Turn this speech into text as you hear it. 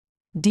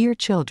Dear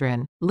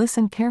children,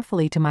 listen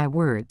carefully to my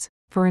words,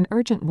 for an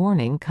urgent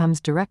warning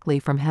comes directly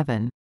from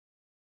heaven.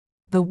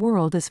 The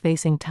world is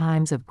facing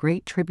times of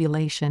great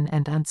tribulation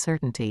and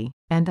uncertainty,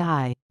 and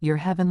I, your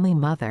heavenly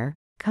Mother,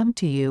 come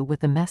to you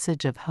with a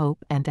message of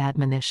hope and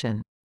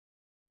admonition.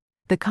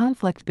 The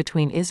conflict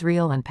between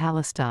Israel and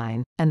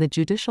Palestine, and the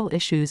judicial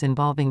issues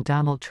involving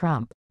Donald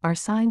Trump, are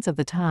signs of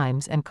the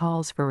times and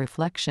calls for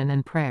reflection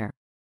and prayer.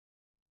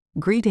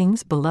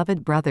 Greetings,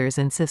 beloved brothers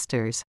and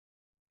sisters.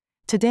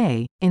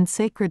 Today, in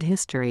sacred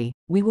history,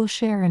 we will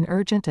share an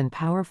urgent and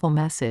powerful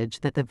message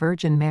that the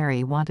Virgin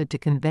Mary wanted to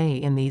convey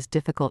in these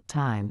difficult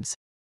times.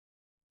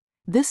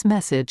 This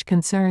message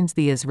concerns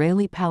the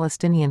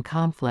Israeli-Palestinian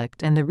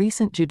conflict and the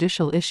recent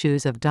judicial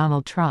issues of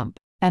Donald Trump,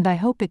 and I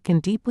hope it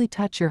can deeply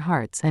touch your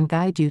hearts and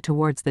guide you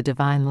towards the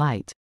divine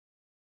light.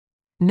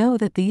 Know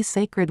that these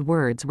sacred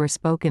words were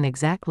spoken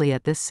exactly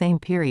at this same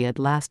period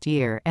last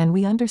year, and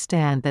we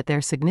understand that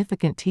their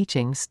significant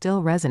teachings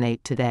still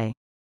resonate today.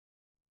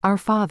 Our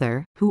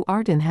Father, who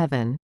art in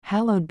heaven,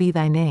 hallowed be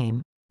thy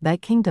name, thy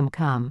kingdom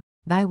come,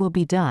 thy will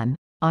be done,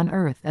 on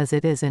earth as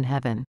it is in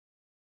heaven.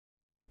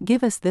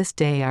 Give us this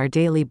day our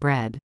daily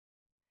bread.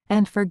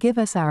 And forgive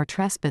us our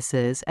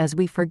trespasses as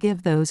we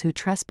forgive those who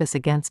trespass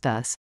against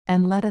us,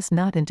 and let us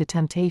not into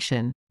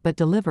temptation, but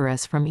deliver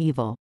us from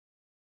evil.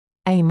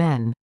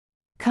 Amen.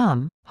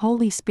 Come,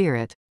 Holy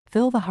Spirit,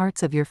 fill the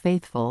hearts of your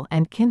faithful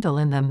and kindle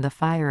in them the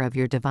fire of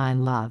your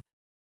divine love.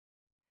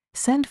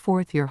 Send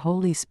forth your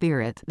Holy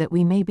Spirit that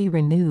we may be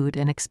renewed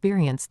and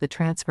experience the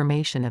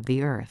transformation of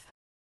the earth.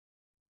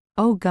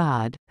 O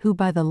God, who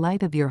by the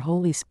light of your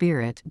Holy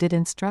Spirit did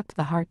instruct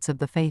the hearts of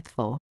the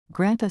faithful,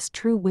 grant us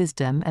true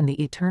wisdom and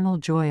the eternal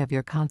joy of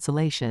your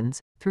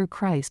consolations, through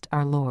Christ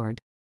our Lord.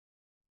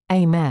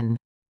 Amen.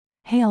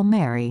 Hail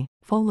Mary,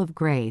 full of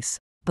grace,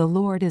 the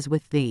Lord is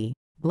with thee,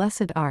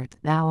 blessed art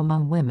thou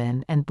among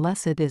women and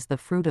blessed is the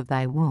fruit of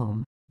thy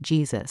womb,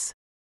 Jesus.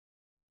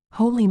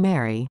 Holy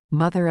Mary,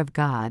 Mother of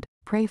God,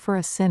 pray for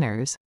us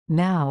sinners,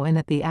 now and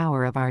at the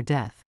hour of our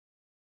death.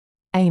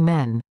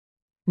 Amen.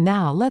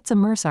 Now let's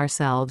immerse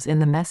ourselves in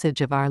the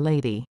message of Our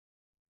Lady.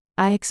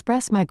 I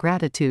express my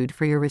gratitude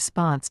for your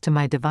response to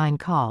my divine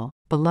call,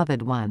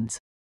 beloved ones.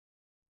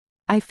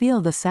 I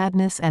feel the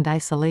sadness and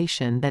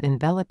isolation that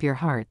envelop your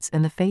hearts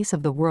in the face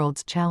of the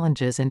world's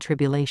challenges and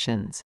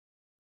tribulations.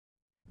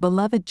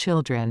 Beloved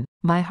children,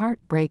 my heart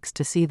breaks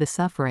to see the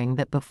suffering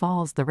that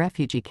befalls the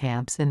refugee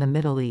camps in the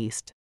Middle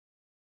East.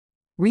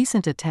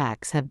 Recent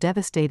attacks have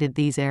devastated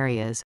these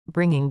areas,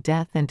 bringing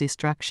death and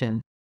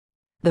destruction.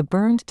 The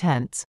burned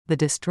tents, the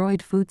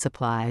destroyed food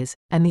supplies,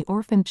 and the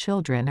orphaned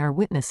children are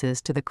witnesses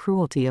to the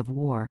cruelty of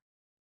war.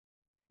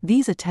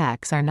 These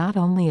attacks are not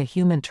only a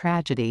human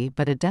tragedy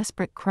but a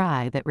desperate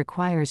cry that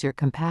requires your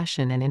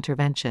compassion and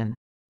intervention.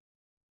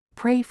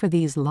 Pray for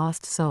these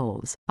lost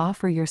souls,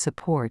 offer your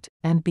support,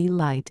 and be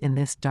light in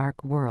this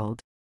dark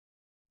world.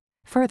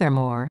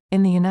 Furthermore,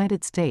 in the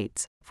United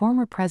States,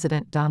 former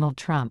President Donald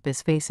Trump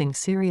is facing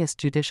serious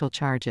judicial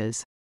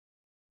charges.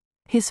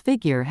 His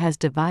figure has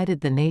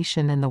divided the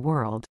nation and the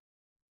world,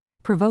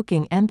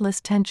 provoking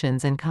endless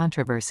tensions and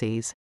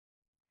controversies.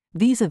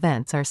 These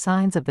events are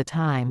signs of the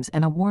times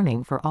and a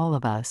warning for all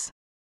of us.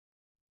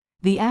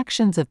 The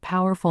actions of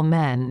powerful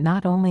men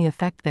not only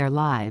affect their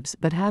lives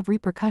but have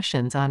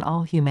repercussions on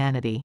all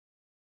humanity.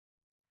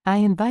 I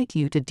invite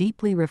you to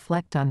deeply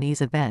reflect on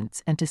these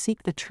events and to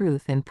seek the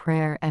truth in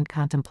prayer and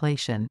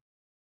contemplation.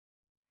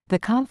 The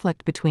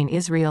conflict between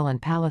Israel and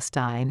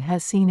Palestine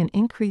has seen an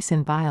increase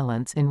in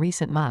violence in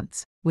recent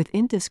months, with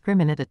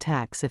indiscriminate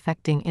attacks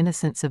affecting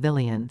innocent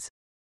civilians.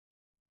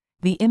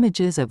 The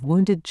images of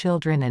wounded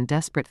children and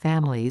desperate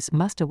families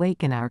must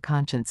awaken our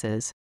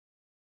consciences.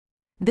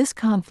 This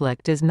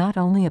conflict is not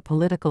only a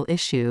political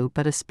issue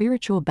but a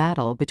spiritual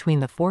battle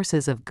between the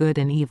forces of good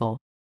and evil.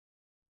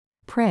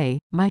 Pray,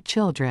 my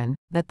children,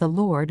 that the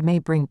Lord may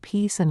bring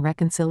peace and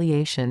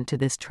reconciliation to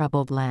this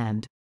troubled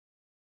land.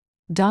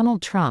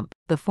 Donald Trump,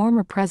 the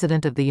former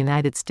President of the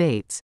United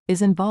States,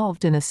 is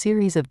involved in a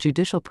series of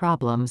judicial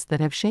problems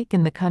that have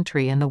shaken the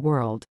country and the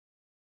world.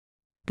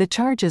 The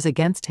charges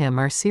against him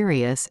are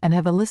serious and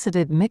have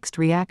elicited mixed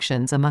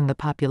reactions among the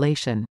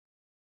population.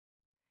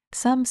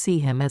 Some see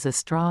him as a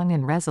strong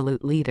and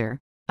resolute leader,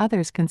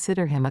 others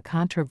consider him a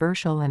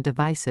controversial and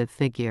divisive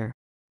figure.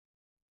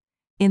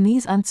 In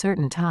these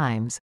uncertain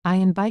times, I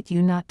invite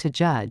you not to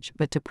judge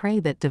but to pray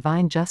that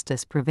divine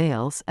justice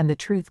prevails and the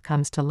truth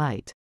comes to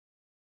light.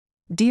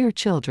 Dear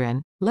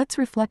children, let's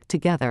reflect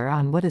together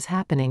on what is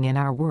happening in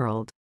our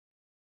world.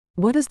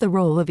 What is the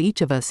role of each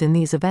of us in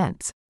these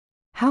events?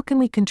 How can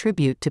we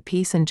contribute to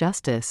peace and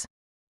justice?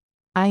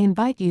 I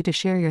invite you to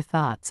share your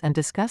thoughts and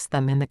discuss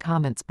them in the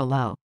comments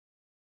below.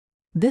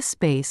 This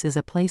space is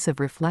a place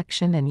of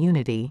reflection and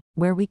unity,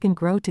 where we can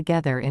grow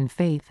together in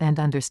faith and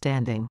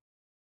understanding.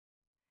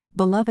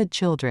 Beloved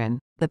children,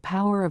 the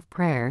power of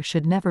prayer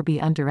should never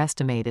be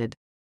underestimated.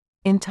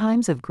 In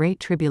times of great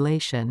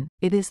tribulation,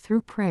 it is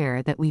through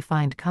prayer that we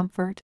find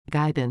comfort,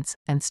 guidance,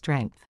 and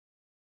strength.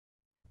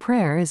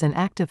 Prayer is an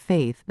act of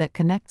faith that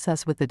connects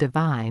us with the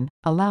divine,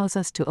 allows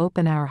us to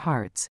open our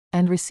hearts,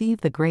 and receive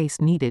the grace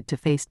needed to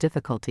face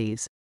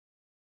difficulties.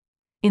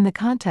 In the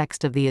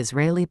context of the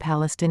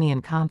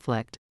Israeli-Palestinian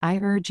conflict, I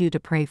urge you to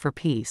pray for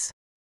peace.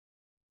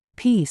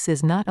 Peace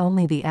is not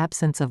only the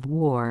absence of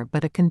war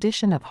but a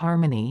condition of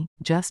harmony,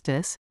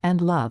 justice, and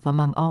love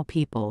among all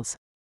peoples.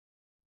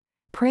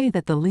 Pray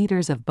that the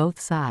leaders of both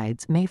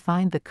sides may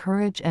find the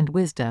courage and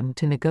wisdom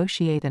to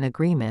negotiate an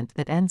agreement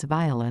that ends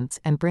violence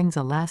and brings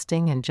a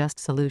lasting and just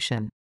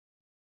solution.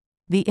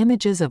 The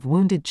images of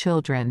wounded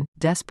children,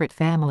 desperate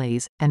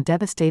families, and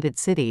devastated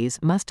cities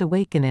must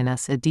awaken in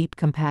us a deep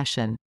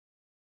compassion.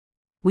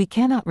 We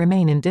cannot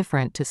remain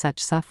indifferent to such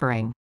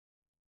suffering.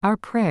 Our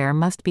prayer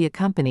must be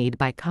accompanied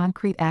by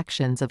concrete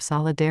actions of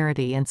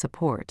solidarity and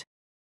support.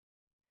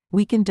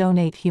 We can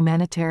donate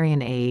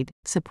humanitarian aid,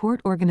 support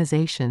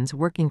organizations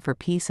working for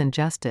peace and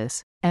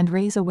justice, and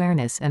raise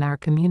awareness in our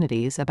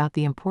communities about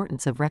the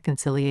importance of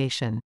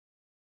reconciliation.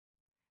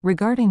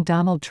 Regarding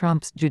Donald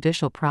Trump's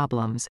judicial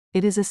problems,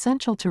 it is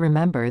essential to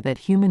remember that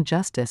human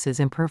justice is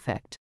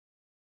imperfect.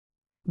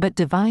 But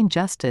divine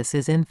justice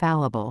is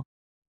infallible.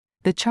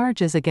 The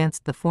charges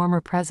against the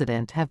former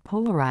president have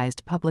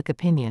polarized public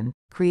opinion,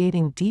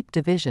 creating deep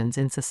divisions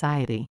in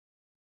society.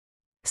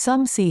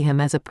 Some see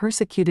him as a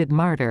persecuted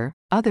martyr,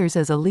 others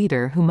as a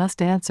leader who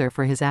must answer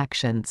for his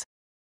actions.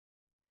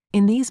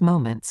 In these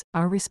moments,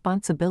 our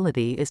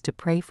responsibility is to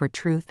pray for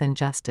truth and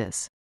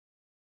justice.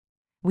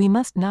 We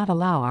must not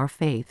allow our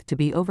faith to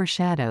be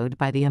overshadowed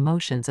by the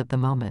emotions of the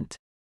moment.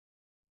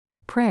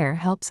 Prayer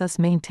helps us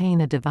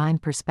maintain a divine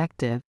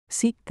perspective,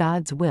 seek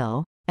God's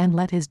will, and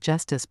let His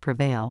justice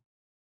prevail.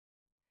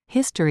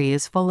 History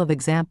is full of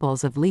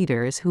examples of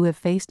leaders who have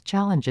faced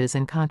challenges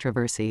and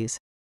controversies.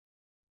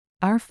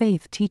 Our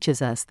faith teaches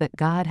us that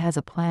God has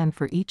a plan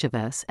for each of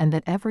us and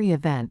that every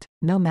event,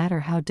 no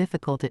matter how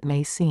difficult it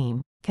may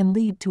seem, can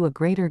lead to a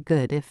greater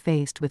good if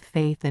faced with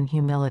faith and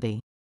humility.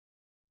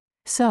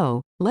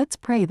 So, let's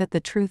pray that the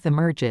truth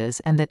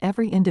emerges and that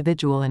every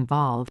individual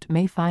involved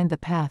may find the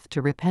path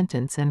to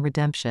repentance and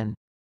redemption.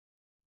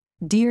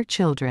 Dear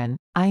children,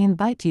 I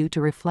invite you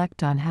to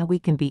reflect on how we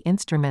can be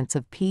instruments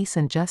of peace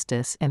and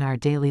justice in our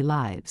daily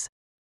lives.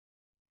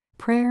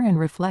 Prayer and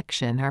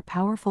reflection are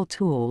powerful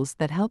tools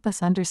that help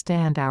us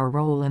understand our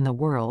role in the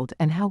world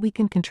and how we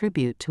can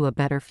contribute to a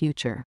better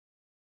future.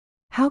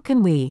 How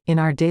can we, in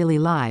our daily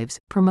lives,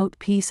 promote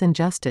peace and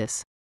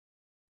justice?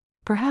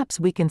 Perhaps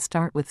we can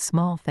start with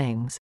small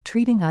things,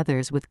 treating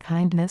others with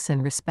kindness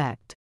and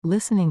respect,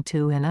 listening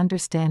to and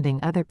understanding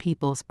other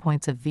people's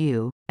points of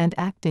view, and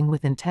acting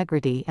with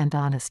integrity and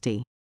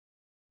honesty.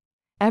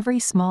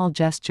 Every small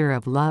gesture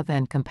of love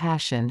and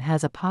compassion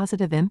has a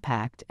positive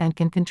impact and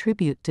can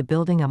contribute to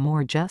building a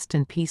more just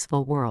and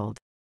peaceful world.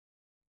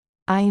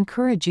 I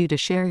encourage you to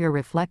share your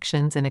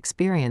reflections and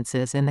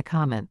experiences in the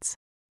comments.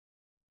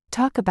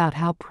 Talk about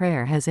how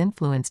prayer has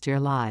influenced your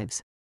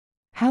lives,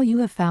 how you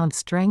have found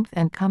strength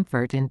and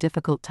comfort in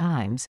difficult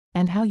times,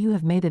 and how you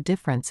have made a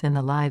difference in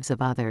the lives of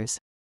others.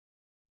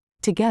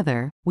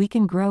 Together, we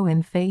can grow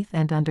in faith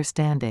and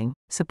understanding,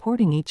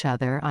 supporting each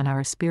other on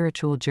our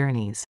spiritual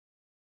journeys.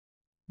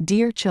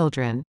 Dear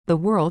children, the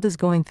world is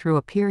going through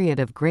a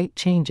period of great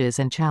changes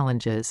and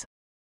challenges.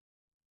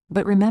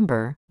 But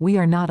remember, we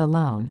are not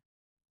alone.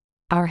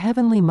 Our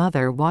Heavenly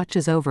Mother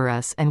watches over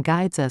us and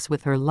guides us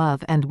with her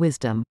love and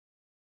wisdom.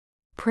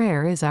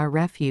 Prayer is our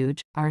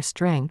refuge, our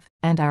strength,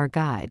 and our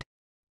guide.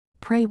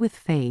 Pray with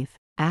faith,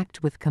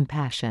 act with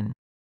compassion,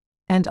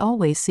 and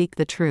always seek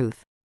the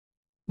truth.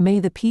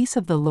 May the peace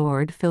of the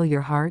Lord fill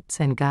your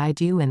hearts and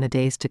guide you in the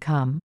days to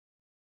come.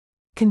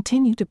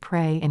 Continue to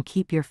pray and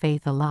keep your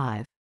faith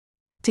alive.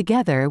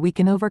 Together we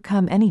can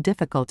overcome any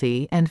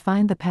difficulty and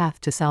find the path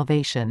to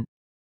salvation.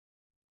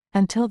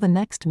 Until the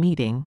next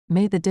meeting,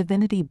 may the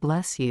divinity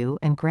bless you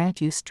and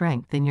grant you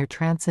strength in your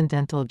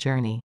transcendental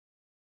journey.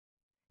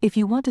 If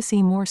you want to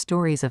see more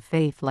stories of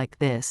faith like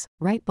this,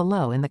 write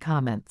below in the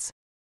comments.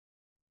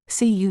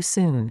 See you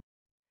soon.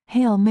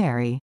 Hail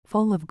Mary,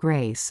 full of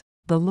grace,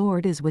 the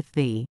Lord is with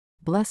thee,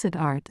 blessed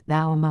art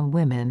thou among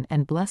women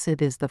and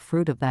blessed is the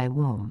fruit of thy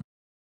womb.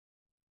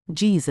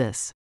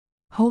 Jesus.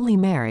 Holy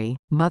Mary,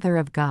 Mother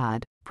of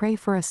God, pray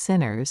for us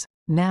sinners,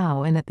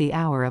 now and at the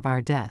hour of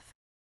our death.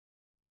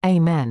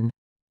 Amen.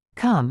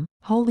 Come,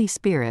 Holy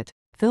Spirit,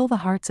 fill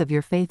the hearts of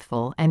your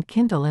faithful and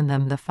kindle in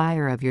them the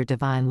fire of your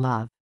divine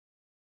love.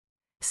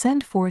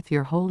 Send forth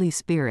your Holy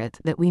Spirit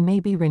that we may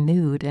be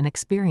renewed and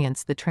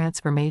experience the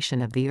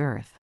transformation of the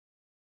earth.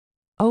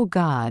 O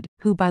God,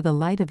 who by the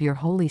light of your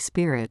Holy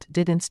Spirit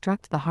did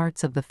instruct the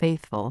hearts of the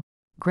faithful,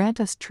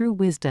 grant us true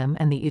wisdom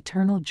and the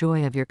eternal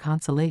joy of your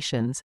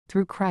consolations,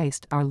 through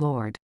Christ our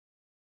Lord.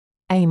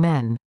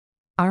 Amen.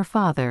 Our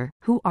Father,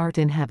 who art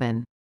in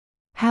heaven,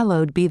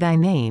 hallowed be thy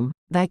name,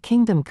 thy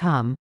kingdom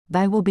come,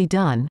 thy will be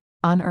done,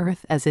 on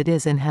earth as it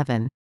is in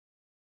heaven.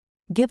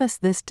 Give us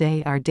this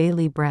day our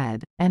daily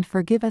bread, and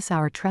forgive us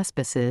our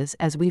trespasses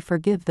as we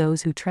forgive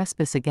those who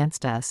trespass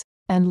against us,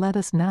 and let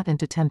us not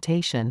into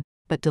temptation,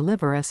 but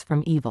deliver us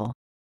from evil.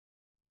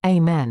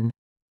 Amen.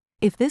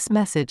 If this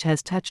message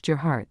has touched your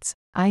hearts,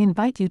 I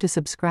invite you to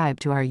subscribe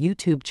to our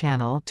YouTube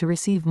channel to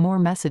receive more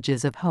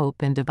messages of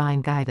hope and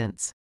divine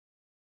guidance.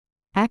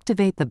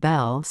 Activate the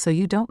bell so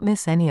you don't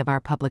miss any of our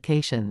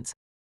publications.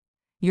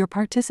 Your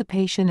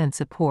participation and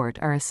support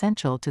are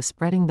essential to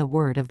spreading the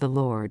word of the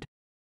Lord.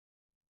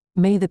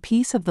 May the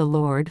peace of the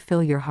Lord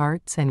fill your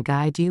hearts and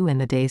guide you in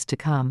the days to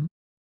come.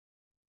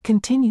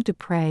 Continue to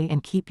pray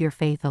and keep your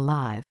faith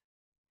alive.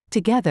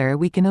 Together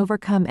we can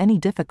overcome any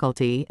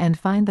difficulty and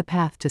find the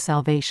path to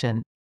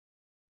salvation.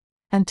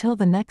 Until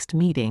the next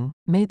meeting,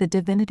 may the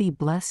divinity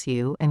bless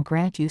you and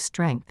grant you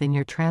strength in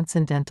your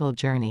transcendental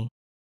journey.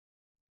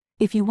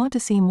 If you want to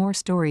see more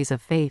stories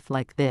of faith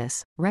like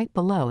this, write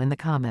below in the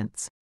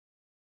comments.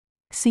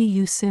 See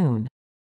you soon.